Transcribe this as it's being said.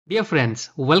Dear friends,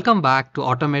 welcome back to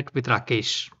Automate with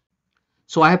Rakesh.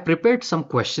 So I have prepared some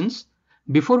questions.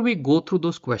 Before we go through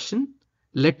those questions,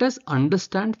 let us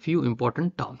understand few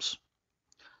important terms.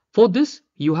 For this,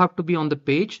 you have to be on the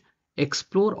page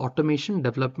Explore Automation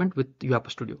Development with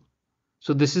UiPath Studio.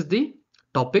 So this is the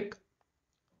topic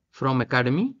from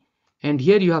Academy, and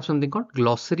here you have something called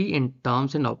Glossary and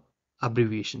Terms and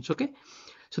Abbreviations. Okay,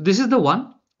 so this is the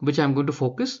one which I'm going to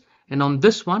focus, and on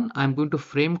this one I'm going to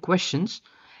frame questions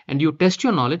and you test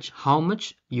your knowledge how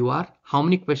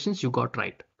many questions you got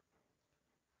right.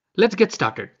 Let's get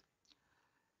started.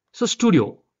 So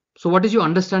Studio. So what is your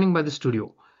understanding by the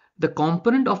Studio? The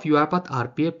component of UiPath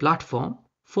RPA platform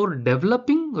for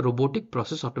developing robotic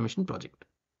process automation project.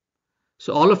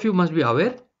 So all of you must be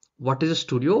aware what is a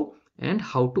Studio and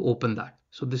how to open that.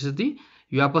 So this is the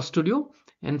UiPath Studio,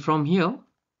 and from here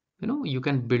you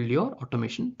can build your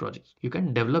automation projects. You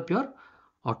can develop your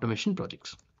automation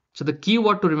projects. So the key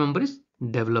word to remember is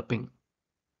developing.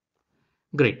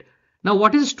 Great. Now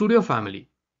what is a Studio family?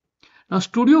 Now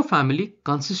Studio family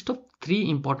consists of three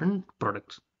important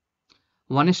products.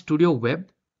 One is Studio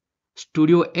Web,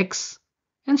 Studio X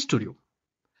and Studio,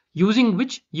 using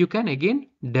which you can again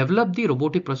develop the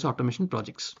robotic process automation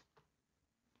projects.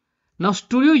 Now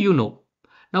Studio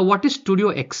Now what is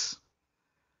Studio X?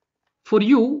 For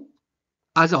you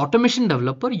as an automation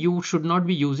developer, you should not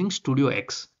be using Studio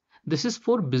X. This is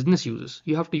for business users.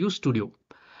 You have to use Studio.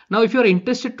 Now if you are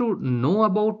interested to know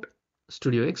about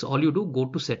Studio X, all you do, go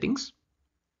to settings,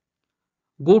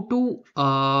 go to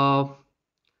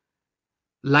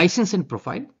license and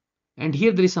profile, and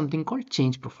here there is something called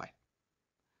change profile.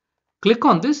 Click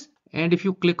on this, and if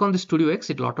you click on the Studio X,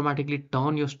 it will automatically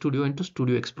turn your Studio into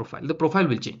Studio X profile. The profile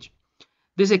will change.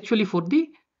 This is actually for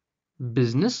the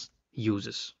business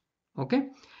users. Okay,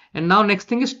 and now next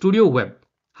thing is Studio Web.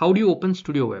 How do you open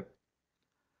Studio Web?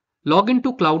 Log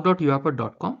into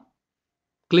cloud.uipath.com,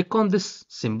 click on this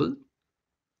symbol,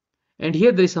 and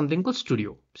here there is something called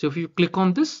Studio. So if you click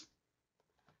on this,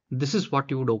 this is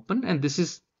what you would open, and this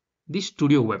is the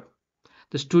Studio Web,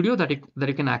 the Studio that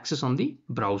you can access on the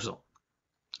browser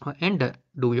and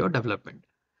do your development.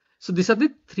 So these are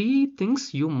the three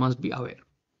things you must be aware.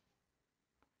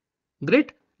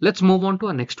 Great. Let's move on to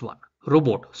our next one,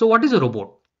 robot. So what is a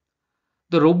robot?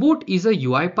 The robot is a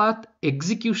UiPath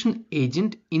execution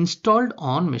agent installed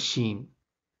on machine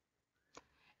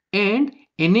and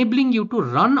enabling you to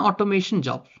run automation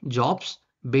jobs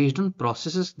based on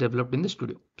processes developed in the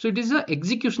studio. So it is an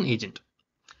execution agent.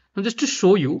 Now just to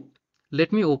show you,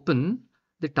 let me open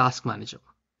the task manager.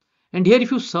 And here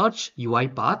if you search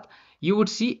UiPath, you would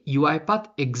see UiPath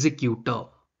Executor.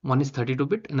 One is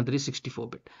 32-bit, another is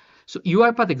 64-bit. So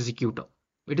UiPath Executor,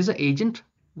 it is an agent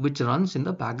which runs in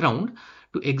the background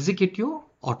to execute your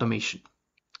automation.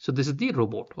 So this is the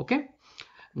robot. Okay,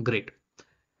 great.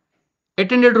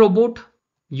 Attended robot,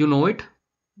 you know it.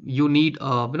 You need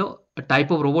a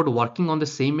type of robot working on the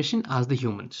same machine as the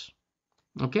humans.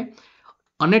 Okay.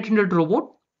 Unattended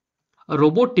robot, a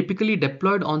robot typically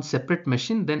deployed on separate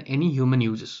machine than any human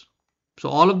uses. So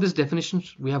all of these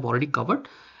definitions we have already covered.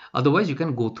 Otherwise, you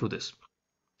can go through this.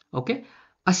 Okay.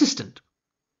 Assistant,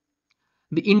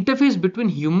 the interface between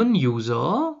human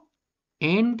user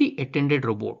and the attended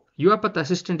robot. UiPath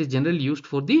Assistant is generally used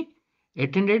for the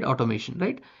attended automation,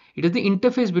 right? It is the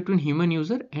interface between human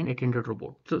user and attended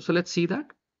robot. So let's see that.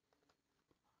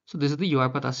 So this is the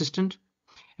UiPath Assistant,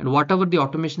 and whatever the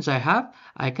automations I have,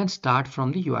 I can start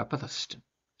from the UiPath Assistant.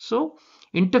 So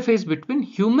interface between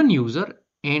human user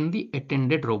and the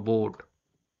attended robot.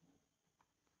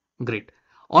 Great.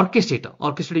 Orchestrator.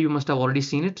 Orchestrator, you must have already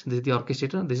seen it. This is the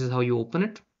orchestrator. This is how you open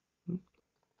it.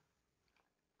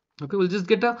 Okay, we'll just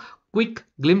get a quick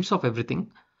glimpse of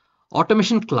everything.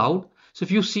 Automation cloud. So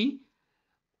if you see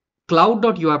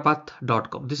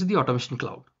cloud.uipath.com, this is the automation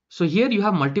cloud. So here you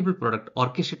have multiple product.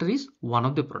 Orchestrator is one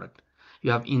of the product.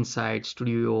 You have Insight,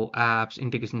 Studio, Apps,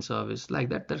 Integration Service, like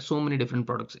that. There are so many different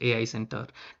products. AI Center,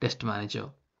 Test Manager.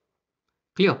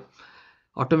 Clear?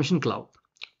 Automation cloud.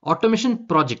 Automation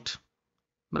project.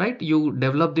 Right? You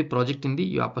develop the project in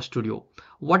the UiPath Studio.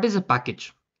 What is a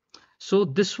package? So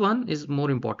this one is more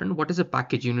important. What is a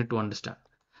package? You need to understand.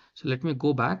 So let me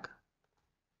go back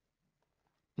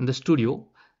in the studio.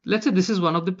 Let's say this is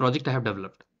one of the project I have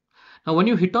developed. Now when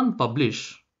you hit on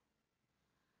publish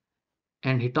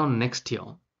and hit on next here,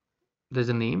 there's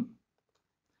a name.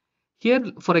 Here,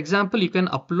 for example, you can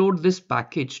upload this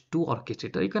package to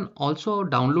Orchestrator. You can also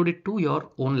download it to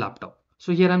your own laptop.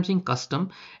 So here I'm saying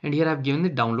custom, and here I've given the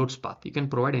downloads path. You can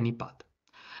provide any path.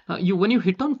 Now when you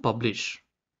hit on publish,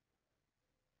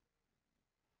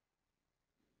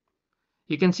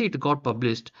 you can see it got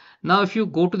published. Now if you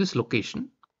go to this location,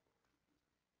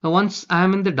 Now, once I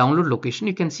am in the download location,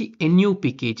 you can see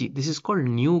NUPKG. This is called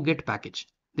NuGet package.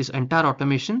 This entire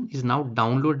automation is now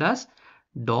downloaded as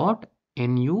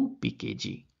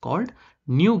 .NUPKG called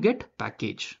NuGet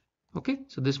package. Okay,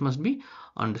 so this must be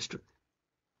understood.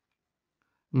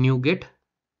 NuGet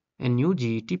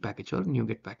NuGet package or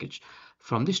NuGet package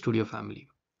from the Studio family.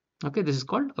 Okay, this is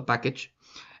called a package.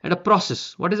 And a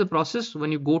process. What is a process?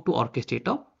 When you go to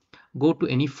Orchestrator, go to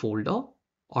any folder,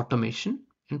 automation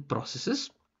and processes.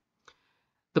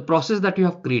 The process that you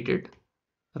have created,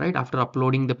 right, after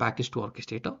uploading the package to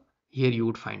Orchestrator, here you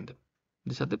would find them.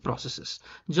 These are the processes.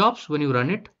 Jobs, when you run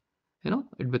it,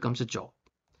 it becomes a job.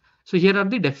 So here are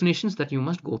the definitions that you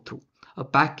must go through. A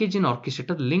package in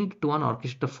Orchestrator linked to an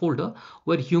Orchestrator folder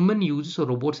where human users or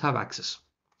robots have access.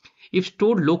 If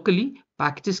stored locally,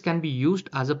 packages can be used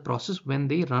as a process when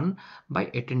they run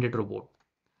by attended robot.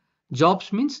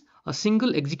 Jobs means a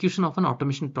single execution of an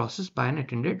automation process by an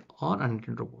attended or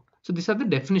unattended robot. So these are the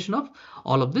definition of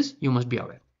all of this. You must be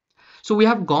aware. So we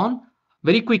have gone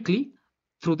very quickly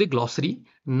through the glossary.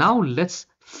 Now let's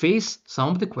face some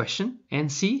of the question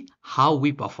and see how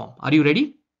we perform. Are you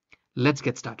ready? Let's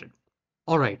get started.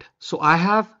 All right. So I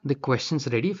have the questions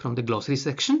ready from the glossary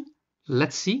section.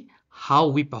 Let's see how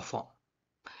we perform.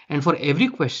 And for every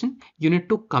question, you need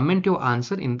to comment your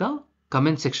answer in the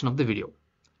comment section of the video.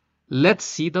 Let's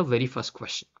see the very first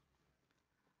question.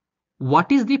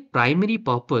 What is the primary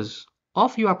purpose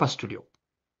of UiPath Studio?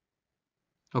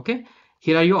 Okay,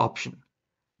 here are your options.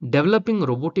 Developing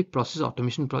robotic process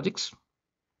automation projects,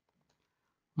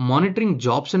 monitoring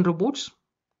jobs and robots,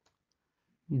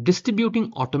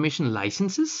 distributing automation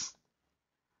licenses,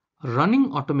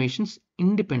 running automations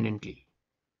independently.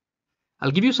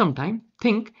 I'll give you some time,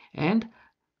 think and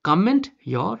comment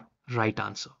your right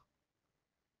answer.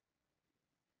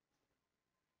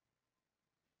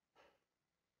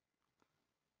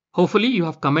 Hopefully you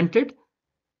have commented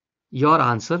your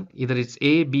answer, either it's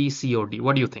A, B, C or D.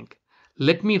 What do you think?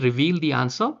 Let me reveal the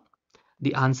answer.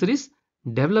 The answer is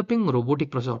developing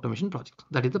robotic process automation projects.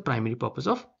 That is the primary purpose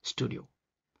of Studio.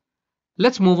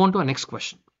 Let's move on to our next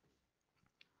question.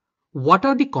 What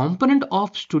are the components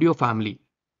of Studio family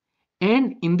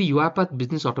and in the UiPath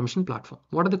business automation platform?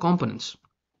 What are the components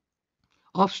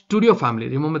of Studio family?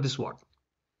 Remember this word.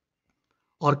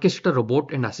 Orchestrator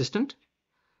Robot and Assistant,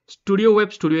 Studio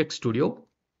Web, Studio X Studio,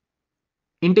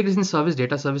 Integration Service,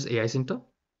 Data Service, AI Center,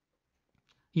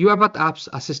 UiPath Apps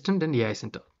Assistant and AI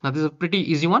Center. Now this is a pretty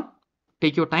easy one.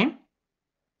 Take your time.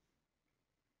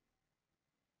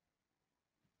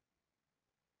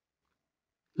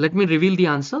 Let me reveal the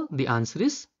answer. The answer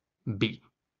is B.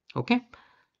 Okay.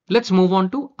 Let's move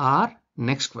on to our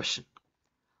next question.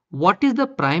 What is the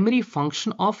primary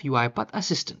function of UiPath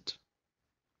Assistant?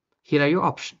 Here are your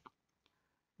options.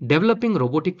 Developing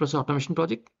robotic process automation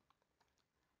project,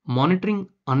 monitoring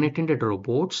unattended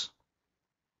robots,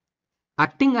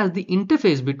 acting as the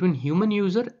interface between human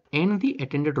user and the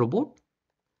attended robot,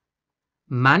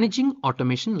 managing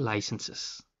automation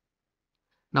licenses.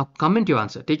 Now comment your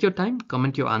answer. Take your time,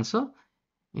 comment your answer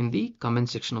in the comment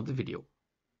section of the video.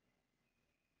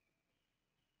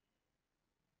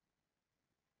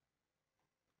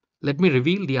 Let me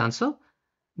reveal the answer.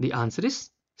 The answer is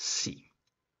C.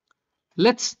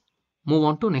 Let's move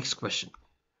on to next question.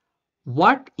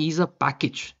 What is a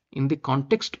package in the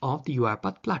context of the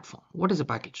UiPath platform? What is a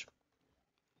package?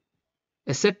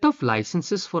 A set of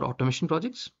licenses for automation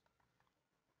projects,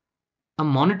 a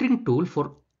monitoring tool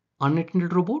for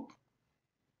unattended robot,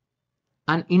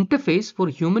 an interface for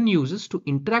human users to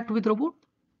interact with robot,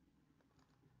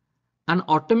 an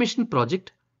automation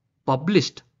project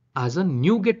published as a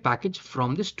NuGet package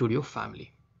from the Studio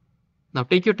family. Now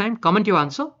take your time, comment your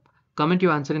answer. Comment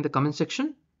your answer in the comment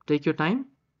section. Take your time.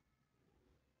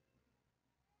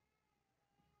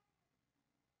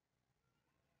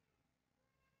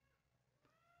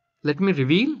 Let me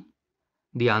reveal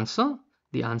the answer.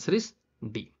 The answer is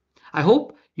D. I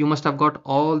hope you must have got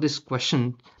all this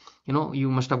question. You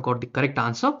must have got the correct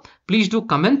answer. Please do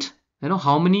comment,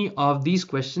 how many of these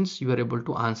questions you are able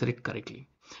to answer it correctly.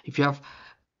 If you have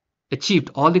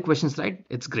achieved all the questions right,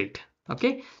 it's great.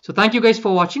 Okay. So thank you guys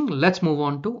for watching. Let's move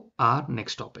on to our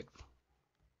next topic.